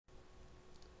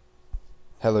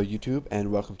Hello YouTube,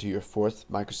 and welcome to your fourth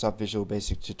Microsoft Visual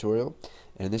Basic tutorial.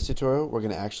 And in this tutorial we're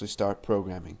going to actually start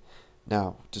programming.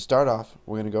 Now to start off,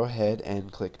 we're going to go ahead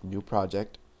and click New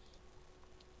Project,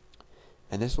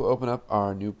 and this will open up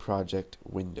our New Project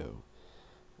window.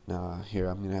 Now here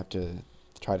I'm going to have to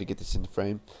try to get this into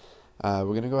frame. We're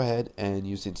going to go ahead and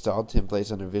use the installed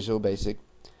templates under Visual Basic.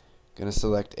 Going to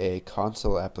select a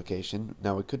console application.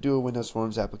 Now we could do a Windows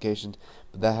Forms application,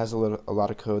 but that has a lot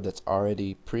of code that's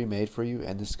already pre-made for you,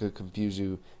 and this could confuse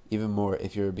you even more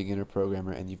if you're a beginner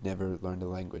programmer and you've never learned a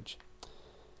language.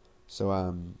 So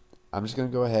I'm just going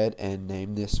to go ahead and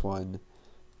name this one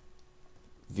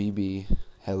VB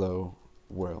Hello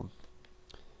World,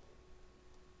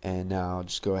 and now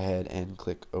just go ahead and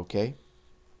click OK,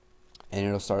 and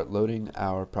it'll start loading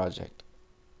our project.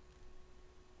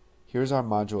 Here's our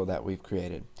module that we've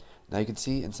created. Now you can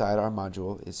see inside our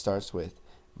module it starts with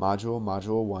module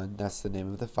 1, that's the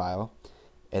name of the file,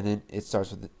 and then it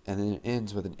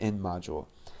ends with an end module.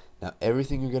 Now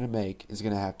everything you're going to make is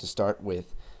going to have to start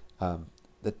with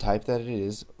the type that it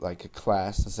is, like a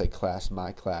class. Let's say class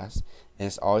my class, and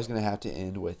it's always going to have to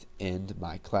end with end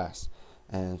my class.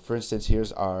 And for instance,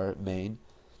 here's our main,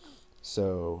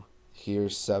 so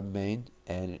here's sub main,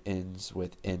 and it ends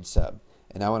with end sub.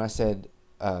 And now when I said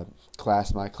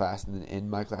class my class and then end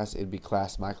my class, it'd be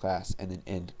class my class and then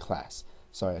end class.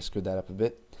 Sorry, I screwed that up a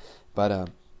bit, but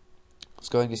let's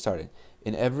go ahead and get started.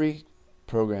 In every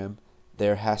program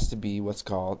there has to be what's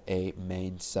called a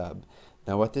main sub.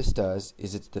 Now what this does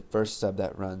is it's the first sub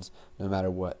that runs no matter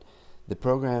what. The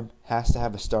program has to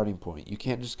have a starting point. You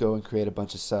can't just go and create a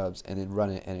bunch of subs and then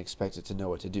run it and expect it to know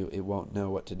what to do. It won't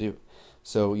know what to do.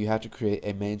 So you have to create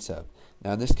a main sub.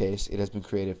 Now in this case it has been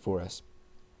created for us.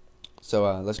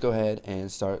 So let's go ahead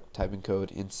and start typing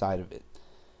code inside of it.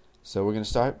 So we're going to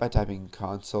start by typing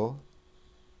console.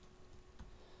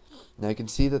 Now you can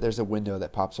see that there's a window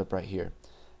that pops up right here.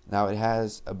 Now it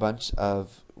has a bunch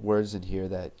of words in here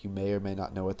that you may or may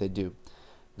not know what they do.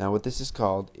 Now what this is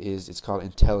called is it's called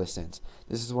Intellisense.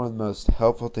 This is one of the most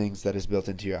helpful things that is built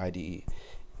into your IDE.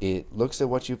 It looks at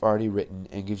what you've already written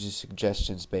and gives you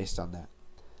suggestions based on that.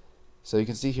 So you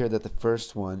can see here that the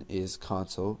first one is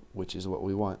console, which is what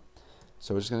we want.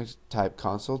 So we're just going to type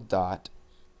console dot,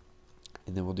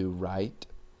 and then we'll do right,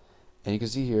 and you can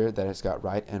see here that it's got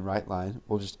right and right line.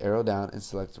 We'll just arrow down and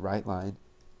select right line,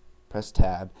 press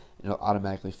tab, and it'll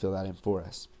automatically fill that in for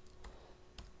us.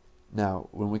 Now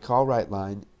when we call right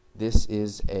line, this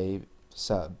is a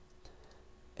sub,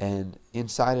 and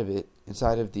inside of it,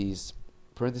 inside of these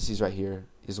parentheses right here,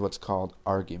 is what's called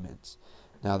arguments.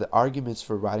 Now the arguments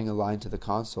for writing a line to the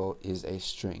console is a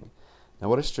string. Now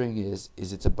what a string is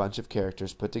it's a bunch of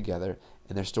characters put together,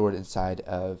 and they're stored inside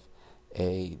of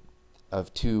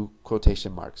two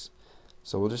quotation marks.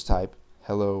 So we'll just type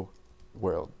hello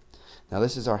world. Now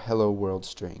this is our hello world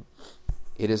string.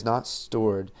 It is not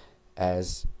stored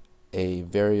as a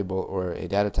variable or a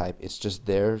data type. It's just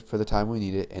there for the time we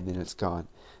need it, and then it's gone.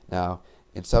 Now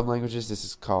in some languages this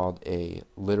is called a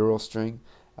literal string.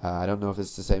 I don't know if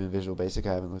it's the same in Visual Basic.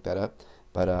 I haven't looked that up.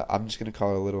 But I'm just going to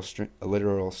call it a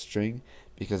literal string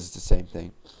because it's the same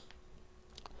thing.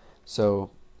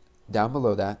 So down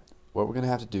below that, what we're going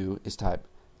to have to do is type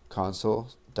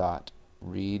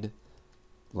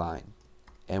console.readLine,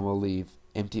 and we'll leave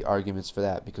empty arguments for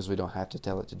that because we don't have to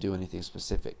tell it to do anything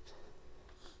specific.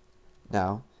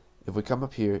 Now if we come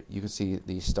up here, you can see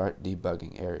the start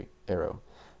debugging arrow.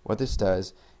 What this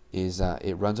does is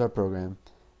it runs our program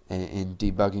in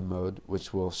debugging mode,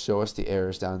 which will show us the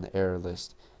errors down in the error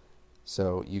list.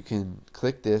 So you can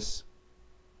click this,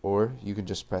 or you can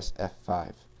just press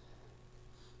F5,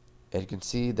 and you can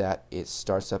see that it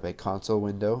starts up a console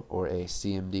window or a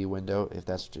CMD window, if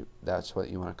that's what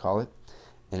you want to call it,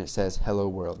 and it says hello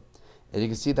world. And you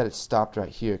can see that it's stopped right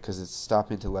here because it's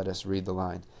stopping to let us read the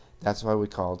line. That's why we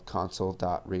called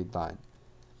console.readLine.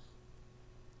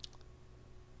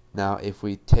 Now if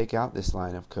we take out this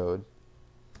line of code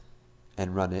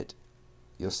and run it,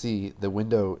 you'll see the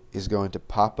window is going to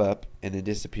pop up and then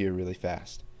disappear really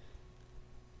fast.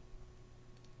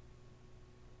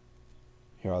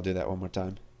 Here, I'll do that one more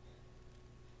time.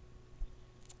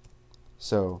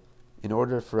 So in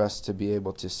order for us to be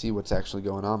able to see what's actually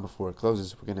going on before it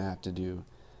closes, we're going to have to do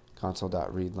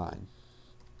console.readLine.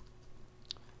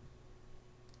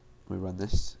 We run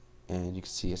this, and you can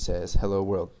see it says hello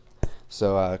world.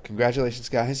 So congratulations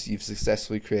guys, you've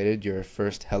successfully created your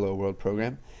first Hello World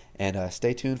program, and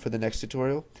stay tuned for the next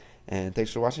tutorial, and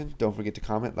thanks for watching. Don't forget to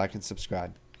comment, like, and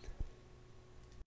subscribe.